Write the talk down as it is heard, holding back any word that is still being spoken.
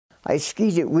I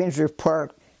skied at Windsor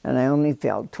Park, and I only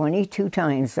fell 22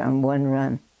 times on one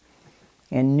run,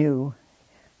 and knew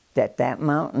that that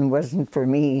mountain wasn't for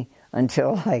me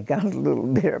until I got a little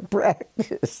bit of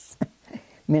practice.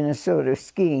 Minnesota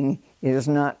skiing is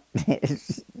not,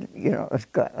 it's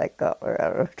got like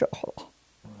Colorado at all.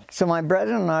 So my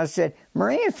brother-in-law said,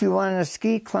 Marie, if you want to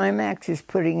ski, Climax is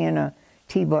putting in a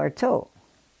T-bar toe.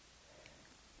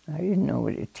 I didn't know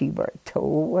what a T-bar toe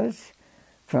was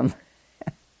from.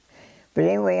 But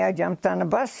anyway, I jumped on a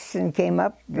bus and came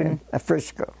up in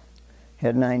Frisco.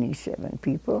 Had 97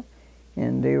 people,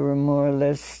 and they were more or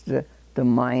less the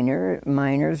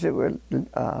miners that were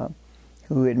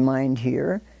who had mined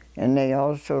here, and they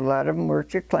also, a lot of them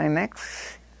worked at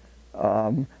Climax.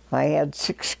 I had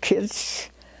 6 kids,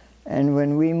 and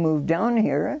when we moved down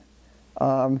here,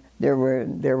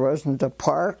 there wasn't a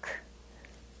park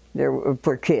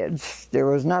for kids. There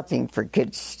was nothing for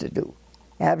kids to do,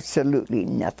 absolutely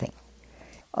nothing.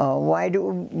 Why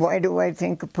do I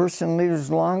think a person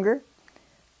lives longer?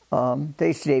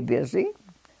 They stay busy.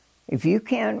 If you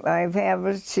can't, I have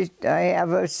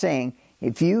a saying,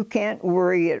 if you can't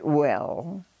worry it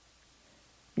well,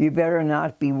 you better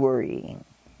not be worrying.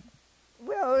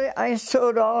 Well, I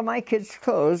sewed all of my kids'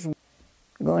 clothes.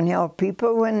 Go and help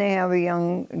people when they have a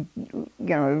young,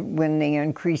 when they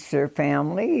increase their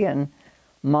family and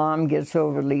mom gets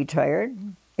overly tired.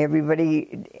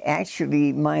 Everybody,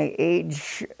 actually, my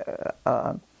age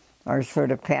are sort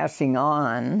of passing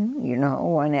on,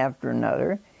 one after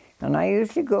another. And I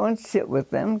usually go and sit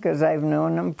with them because I've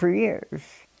known them for years.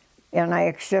 And I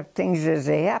accept things as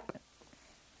they happen.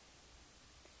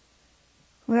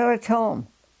 Well, it's home.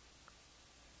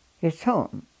 It's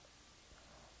home.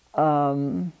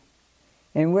 And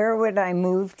where would I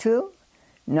move to?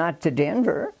 Not to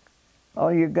Denver.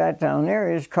 All you got down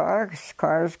there is cars.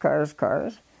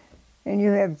 And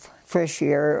you have fresh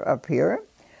air up here.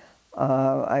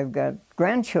 I've got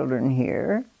grandchildren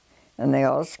here, and they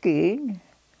all skied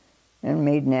and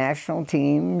made national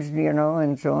teams,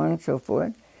 and so on and so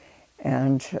forth.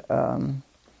 And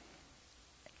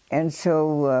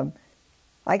so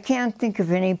I can't think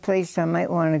of any place I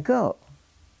might want to go.